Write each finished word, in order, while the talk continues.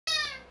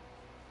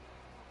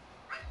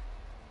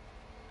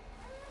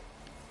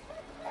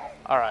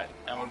Alright,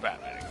 and we're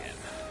Batman again.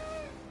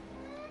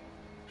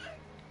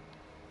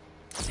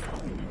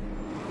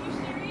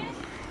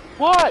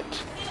 What?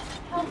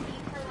 Help me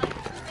for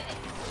like 2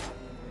 minutes.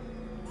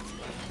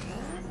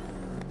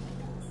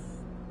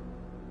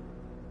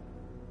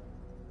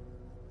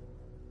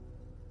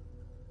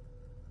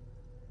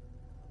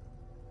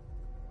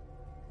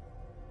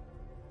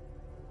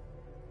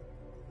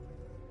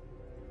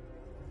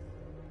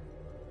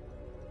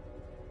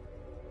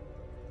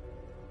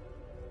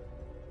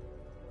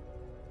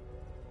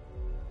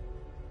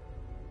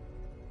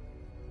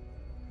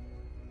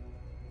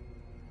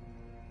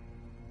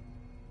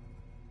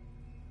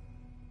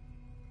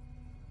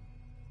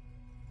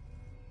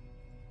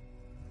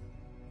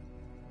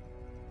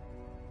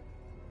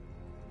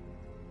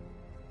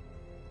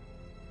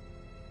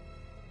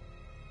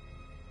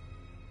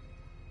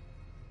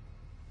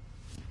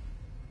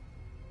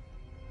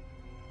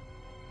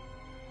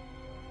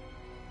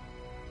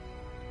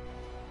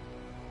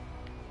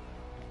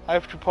 I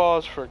have to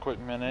pause for a quick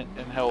minute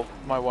and help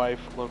my wife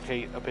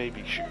locate a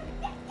baby shoe.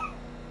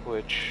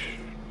 Which,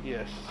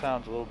 yes,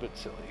 sounds a little bit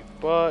silly,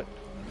 but,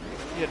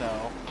 you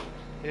know,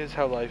 is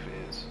how life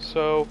is.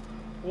 So,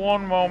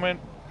 one moment.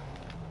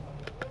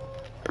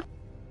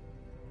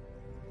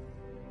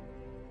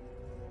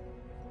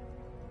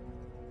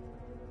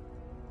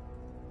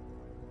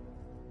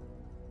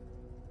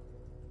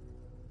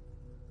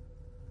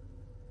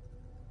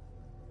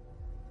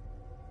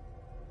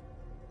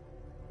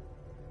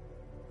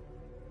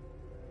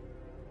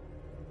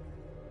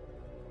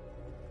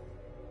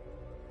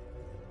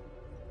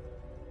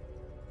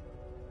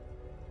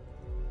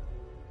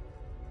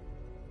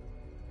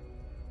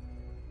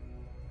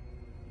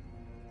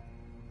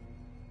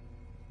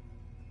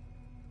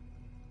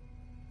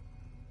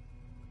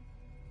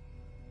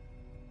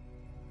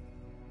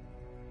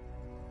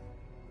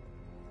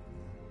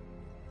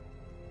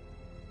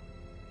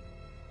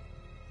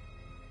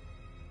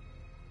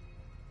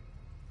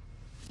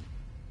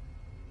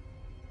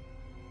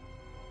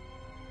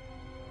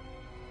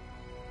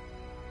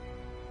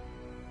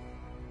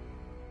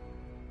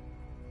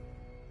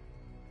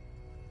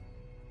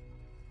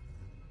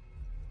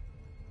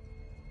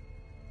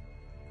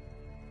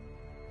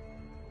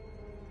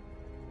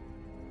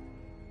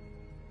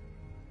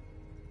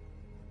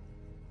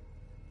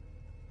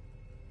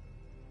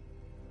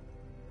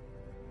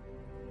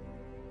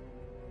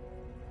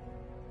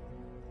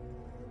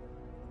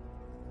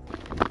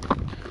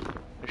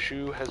 The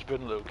shoe has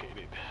been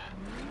located.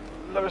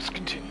 Let us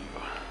continue.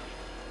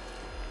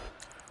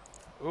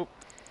 Oop.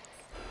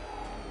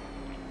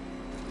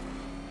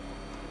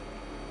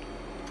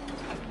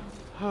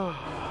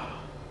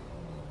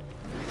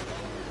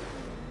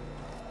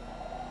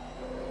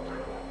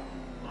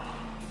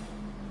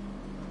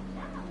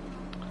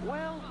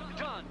 Well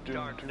done,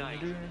 Dark Knight.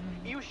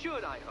 You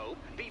should, I hope,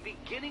 be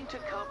beginning to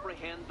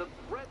comprehend the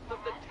breadth of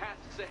the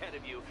tasks ahead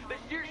of you, the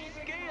sheer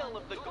scale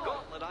of the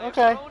gauntlet I have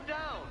thrown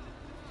down.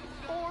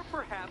 Or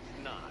perhaps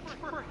not.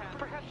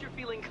 Perhaps you're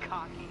feeling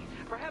cocky.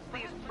 Perhaps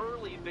these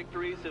early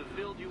victories have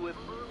filled you with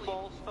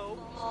false hope.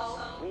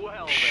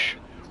 Well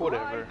then,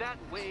 whatever. ride that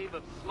wave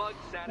of smug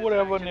satisfaction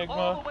Whatever, all the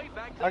Enigma. way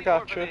back to I the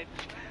gotcha. orphanage.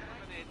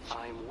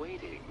 I'm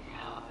waiting.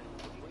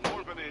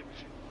 Orphanage.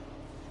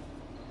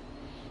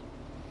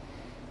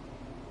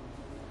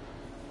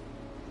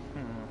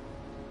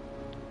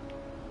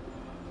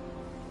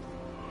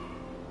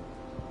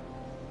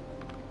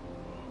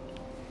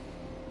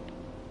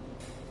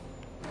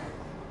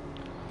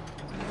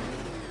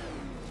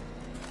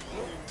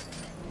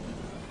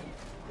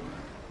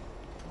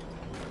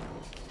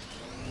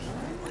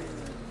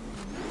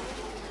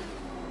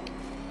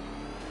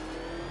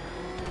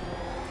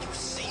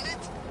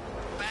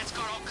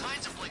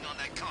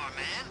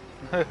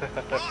 Run!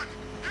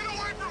 Get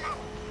away from him!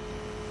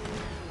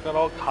 Got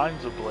all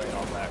kinds of bling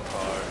on that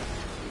car.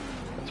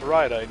 That's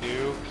right, I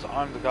do, because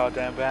I'm the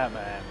goddamn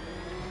Batman.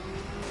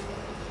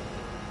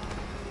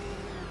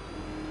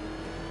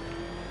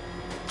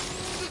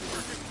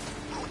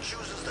 Who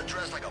chooses to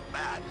dress like a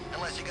bat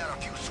unless you got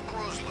a few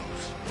screws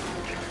loose?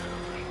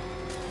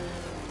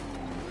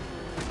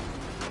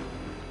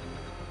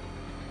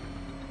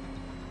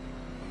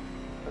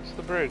 That's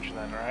the bridge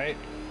then, right?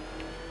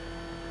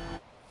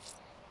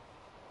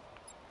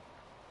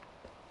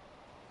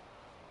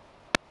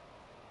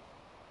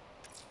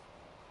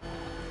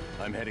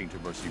 I'm heading to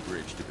Mercy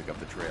Bridge to pick up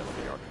the trail of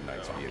the Arkham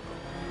Knight's vehicle.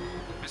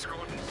 Miss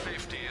Gordon's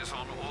safety is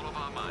on all of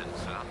our minds,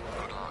 sir.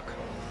 Good luck.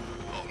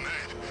 Oh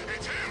man,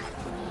 it's him!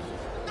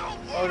 Don't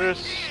Oh, worry,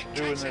 just he ain't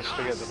doing catching this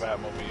to get the us.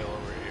 Batmobile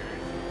over here.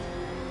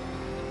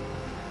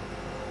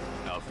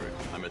 Alfred,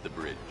 I'm at the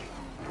bridge.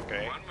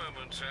 Okay. One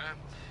moment, sir.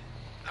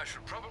 I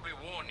should probably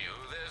warn you,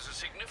 there's a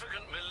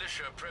significant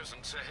militia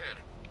presence ahead.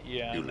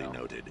 Yeah, I Duly know.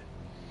 noted.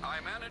 I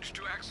managed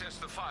to access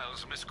the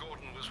files Miss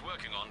Gordon was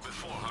working on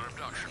before her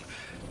abduction.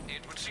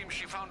 It would seem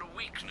she found a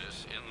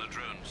weakness in the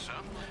drones, sir.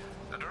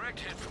 A direct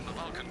hit from the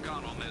Vulcan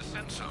gun on their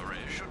sensor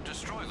array should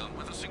destroy them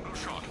with a single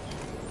shot.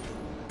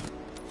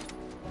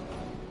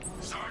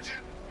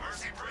 Sergeant,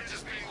 Mercy Bridge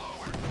is being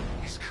lowered.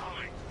 He's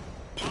coming.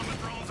 Bomber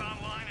drones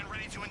online and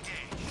ready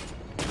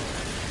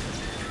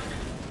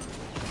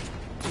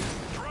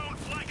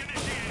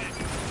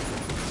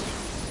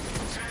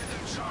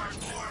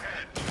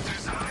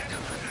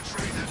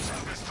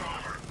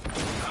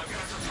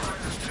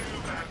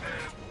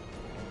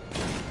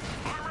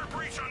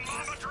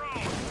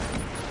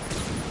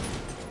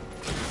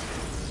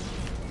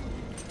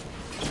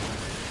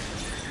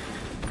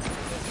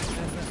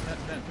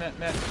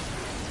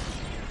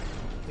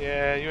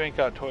Yeah, you ain't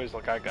got toys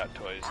like I got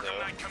toys, Arkham though.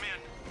 Knight, come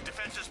in.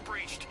 Defense is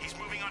breached. He's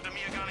moving onto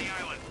Miyagani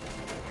Island.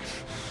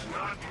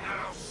 Not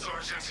now,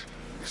 Sergeant.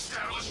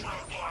 Establish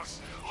roadblocks.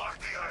 Lock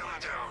the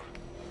island down.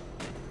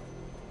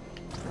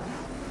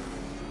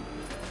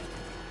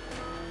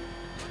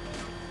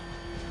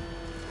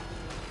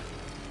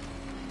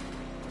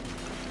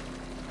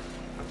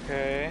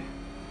 Okay.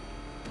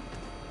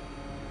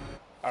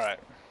 Alright.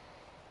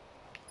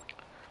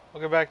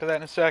 We'll get back to that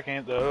in a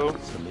second, though.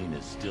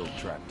 Selena's still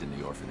trapped in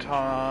the orphanage.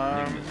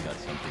 Time Nigma's got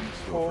something in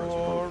store for us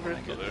both when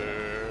I get there.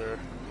 Riddler.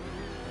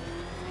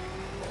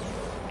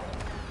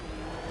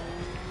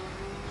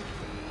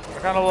 I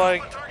kind of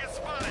like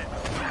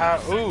how.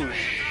 Ooh,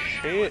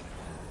 shit.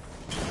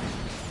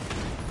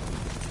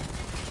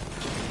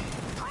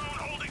 Drone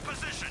holding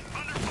position.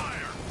 Under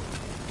fire.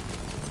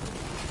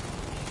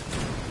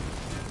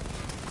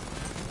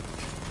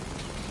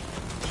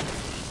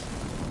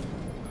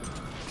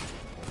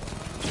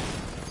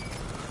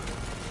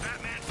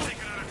 Batman's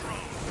taking out a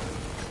drone.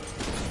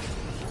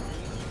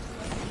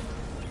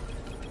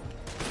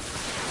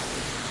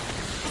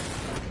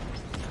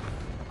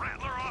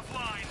 Rattler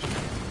offline.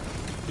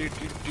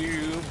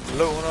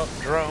 Blowing up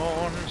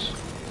drones.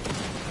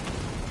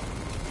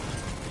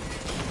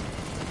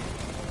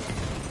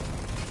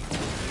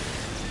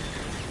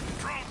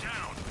 Drone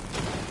down.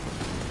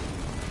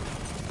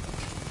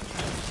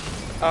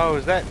 Oh,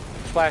 is that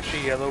flashy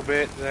yellow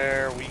bit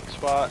their weak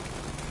spot?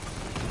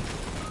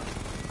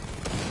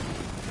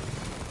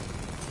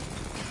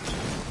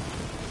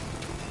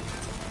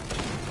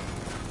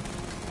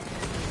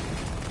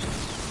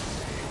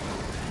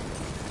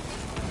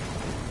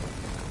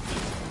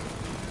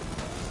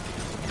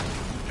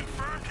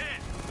 Confirmed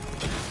hit.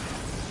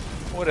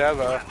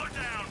 Whatever. Rattler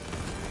down.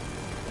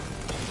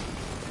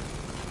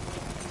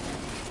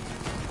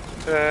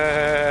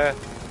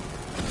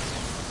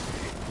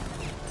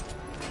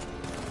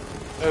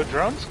 Oh,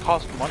 drones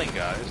cost money,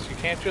 guys. You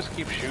can't just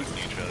keep shooting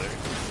each other.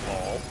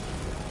 Lol.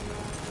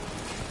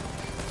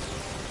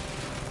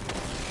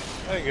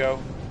 There you go.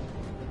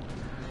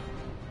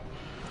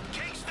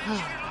 Kingston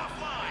unit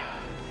offline.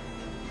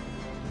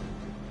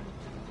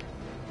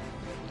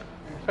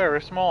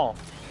 Very small.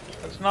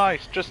 That's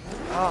nice. Just,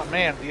 oh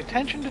man, the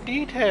attention to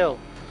detail.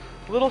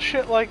 Little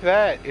shit like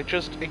that. It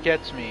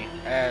gets me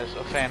as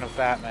a fan of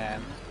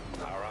Batman.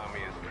 Our army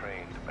is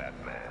trained,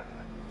 Batman.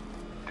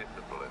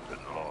 Disciplined and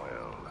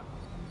loyal.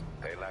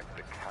 They lack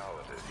the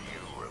cowardice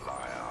you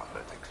rely on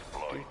and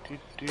exploit.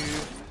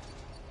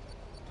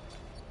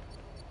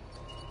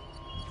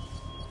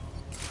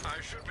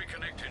 I should be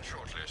connecting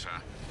shortly, sir.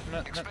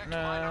 Expect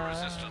No. minor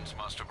resistance,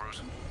 Master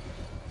Bruce.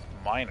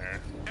 Minor.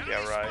 Yeah,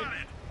 Enemy right.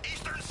 spotted.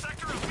 Eastern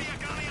sector of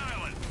Miyagani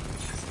Island.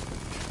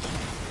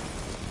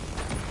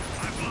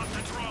 I've lost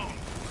a drone.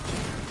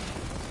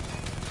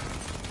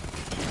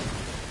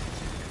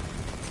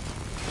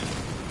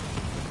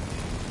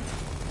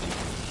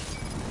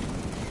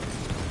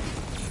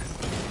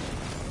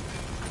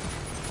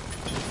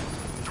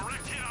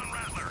 Direct hit on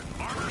Rattler.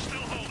 Armor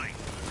still holding.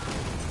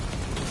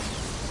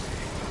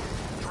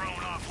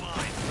 Drone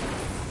offline.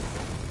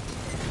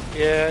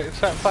 Yeah, it's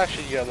that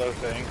flashy yellow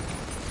thing.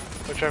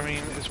 Which, I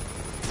mean, is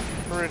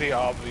pretty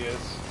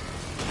obvious.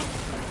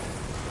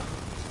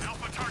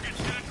 Alpha targets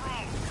hit a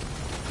drone.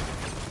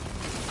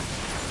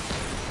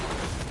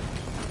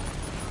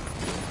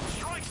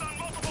 Strikes on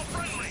multiple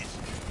friendlies.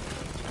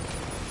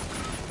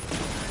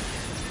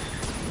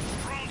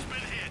 Drone's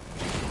been hit.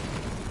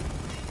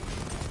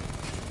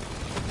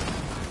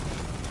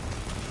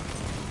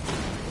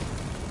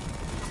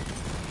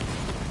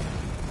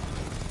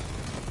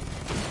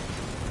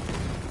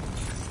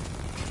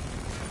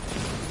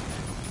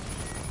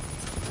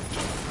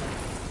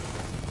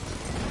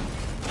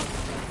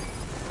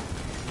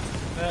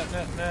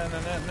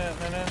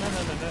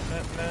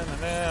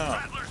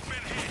 Rattler's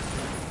been hit.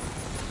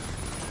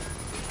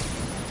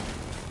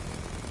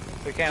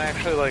 They can't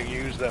actually, like,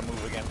 use that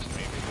move against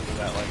me because of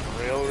that, like,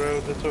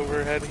 railroad that's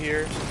overhead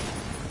here.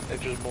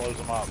 It just blows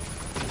them up.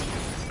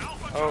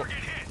 Alpha Oh. target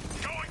hit.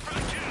 Going for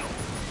the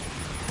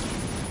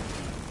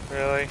kill.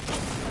 Really?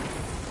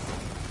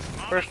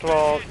 First of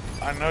all,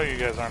 I know you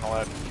guys aren't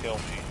allowed to kill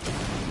me.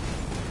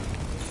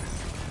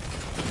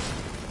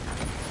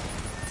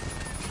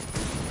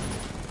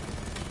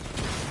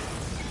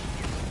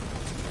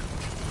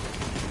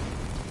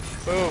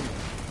 Boom.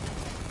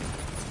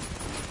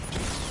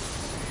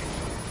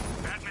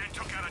 Batman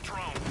took out a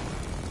drone.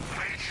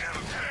 Make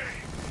him pay.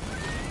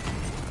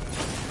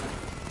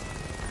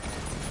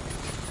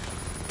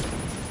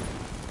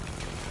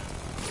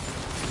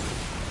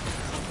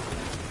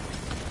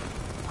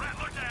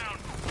 Rattler down.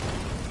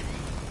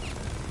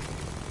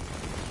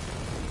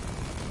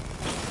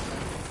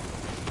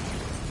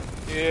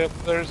 Yep,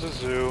 there's a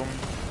zoom.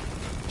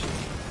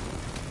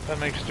 That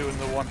makes doing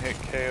the one-hit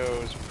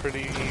KOs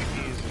pretty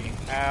easy.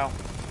 Ow.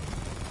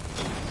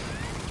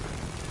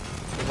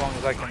 As long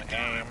as I can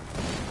aim.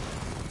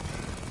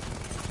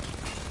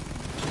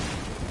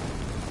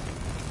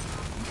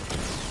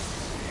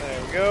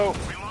 There we go.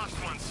 We lost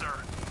one, sir.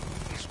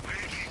 He's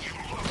making you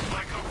look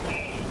like a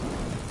fool.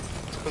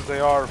 Because they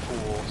are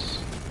fools.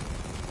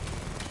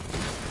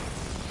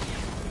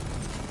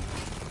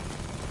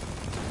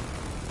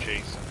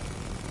 Jason.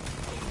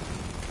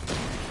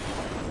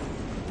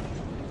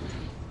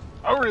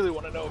 I really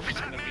want to know if he's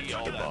going to be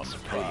all that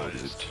Payload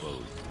is surprised.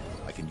 exposed.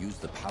 I can use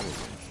the power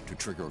wrench to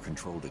trigger a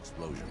controlled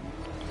explosion.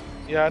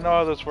 Yeah, I know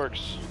how this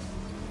works.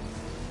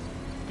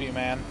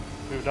 B-Man.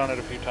 We've done it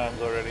a few times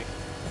already.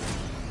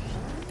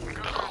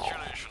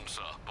 Congratulations,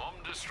 sir. Bomb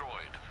destroyed.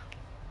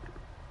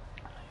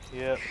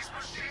 Yep. These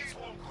machines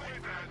won't quit,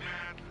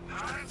 Batman.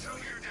 Not until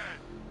you're dead.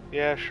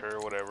 Yeah, sure,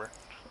 whatever.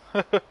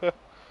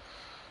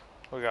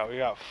 We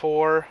got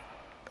 4.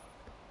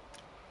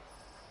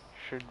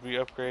 Should we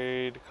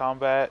upgrade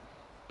combat?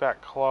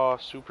 Back claw,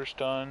 super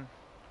stun.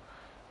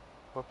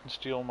 Weapon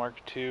steel Mark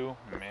II.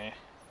 Meh.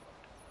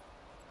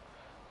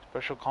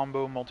 Special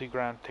combo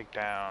multi-ground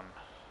takedown.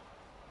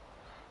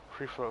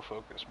 Free flow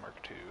focus Mark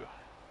II.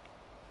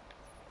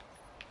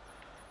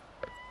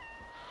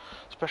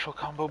 Special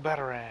combo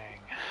batarang.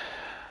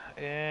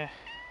 Eh.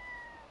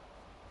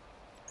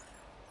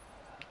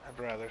 I'd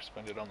rather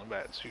spend it on the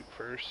bat suit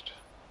first.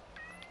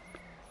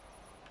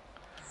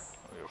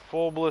 We have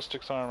full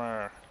ballistics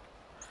armor.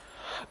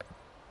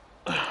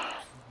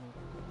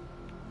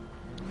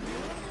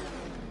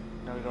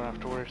 Now we don't have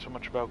to worry so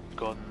much about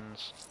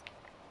guns.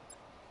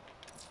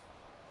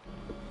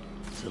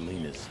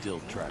 Selena's still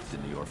trapped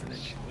in the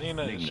orphanage.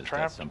 Selena is Igna's got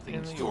trapped something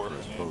in the store for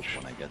us both orphanage.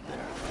 when I get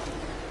there.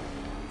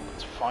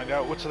 Let's find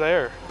out what's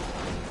there.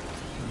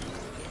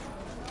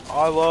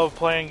 I love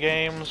playing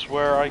games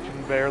where I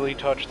can barely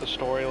touch the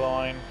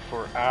storyline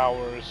for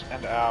hours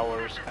and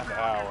hours and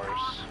hours.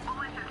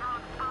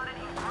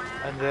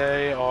 And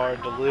they are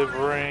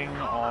delivering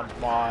on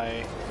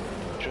my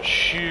just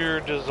sheer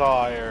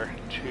desire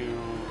to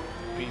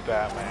be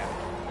Batman.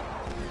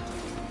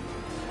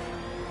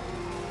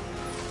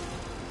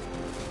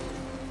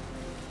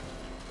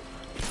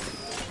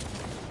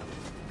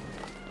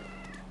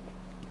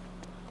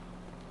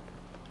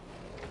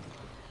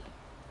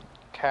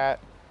 Cat,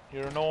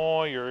 you're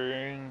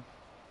annoying.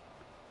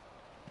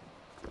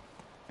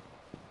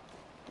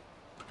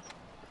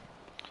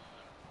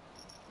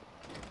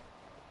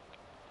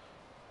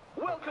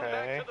 Welcome Okay.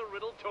 back to the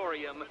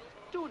Riddletorium.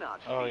 Do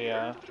not fear. Oh,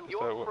 yeah? Is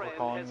Your that what we're friend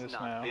calling has this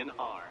not now? been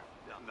armed.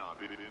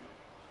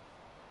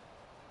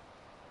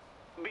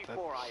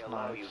 Before I That's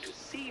allow nice. you to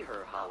see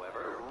her,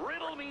 however,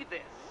 riddle me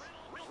this.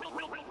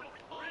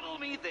 Riddle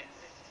me this.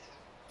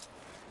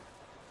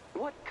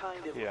 What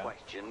kind of Yeah.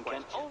 question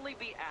can only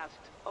be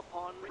asked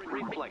upon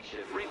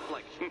reflection?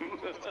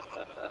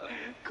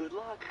 Good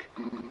luck.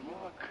 Good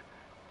luck.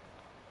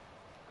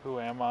 Who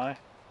am I?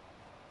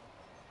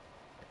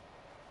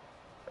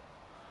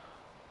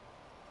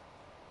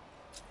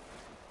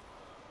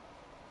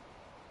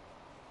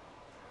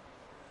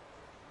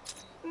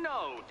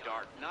 No,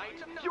 Dark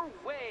Knight, you're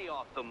way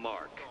off the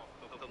mark.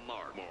 The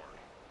mark.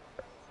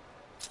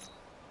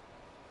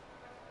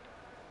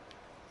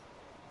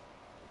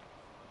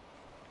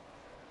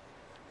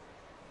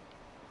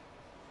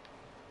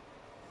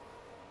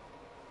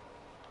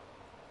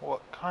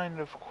 What kind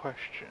of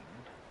question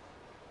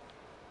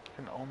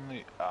can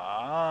only...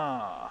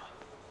 Ah.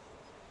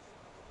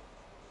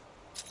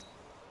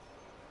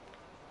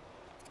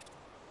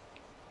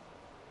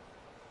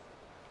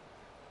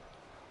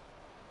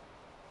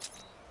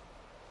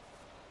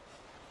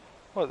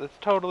 Well,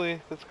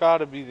 that's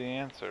gotta be the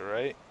answer,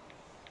 right?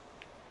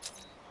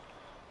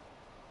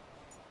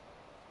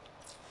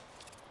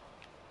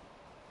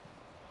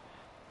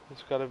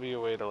 There's gotta be a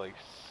way to, like,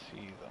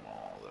 see them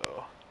all,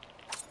 though.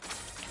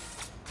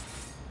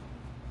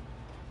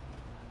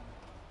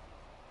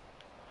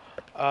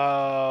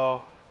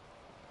 Oh.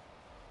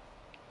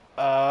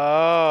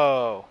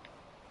 Oh.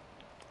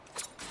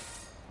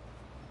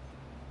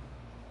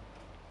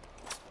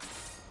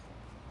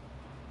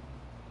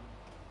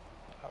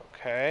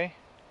 Okay.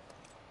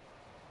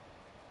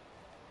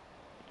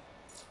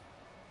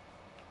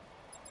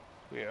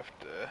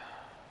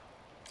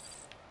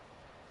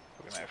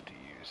 We're gonna have to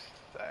use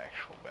the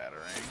actual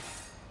batarang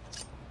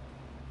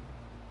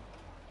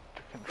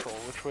to control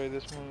which way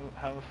this move,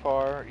 how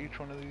far each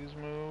one of these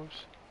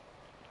moves.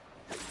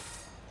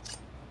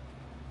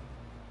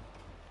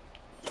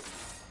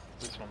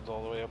 This one's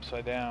all the way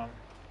upside down.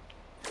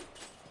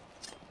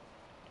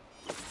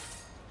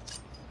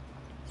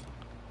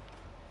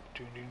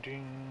 Ding ding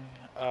ding.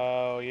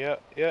 Oh, yeah,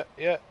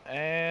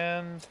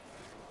 and...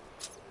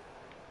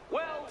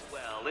 Well,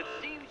 it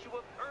seems you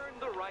have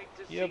earned the right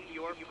to Yep. see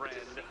your friend.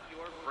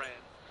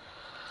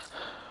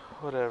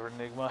 Whatever,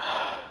 Enigma.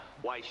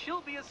 Why,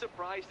 she'll be as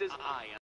surprised as I am.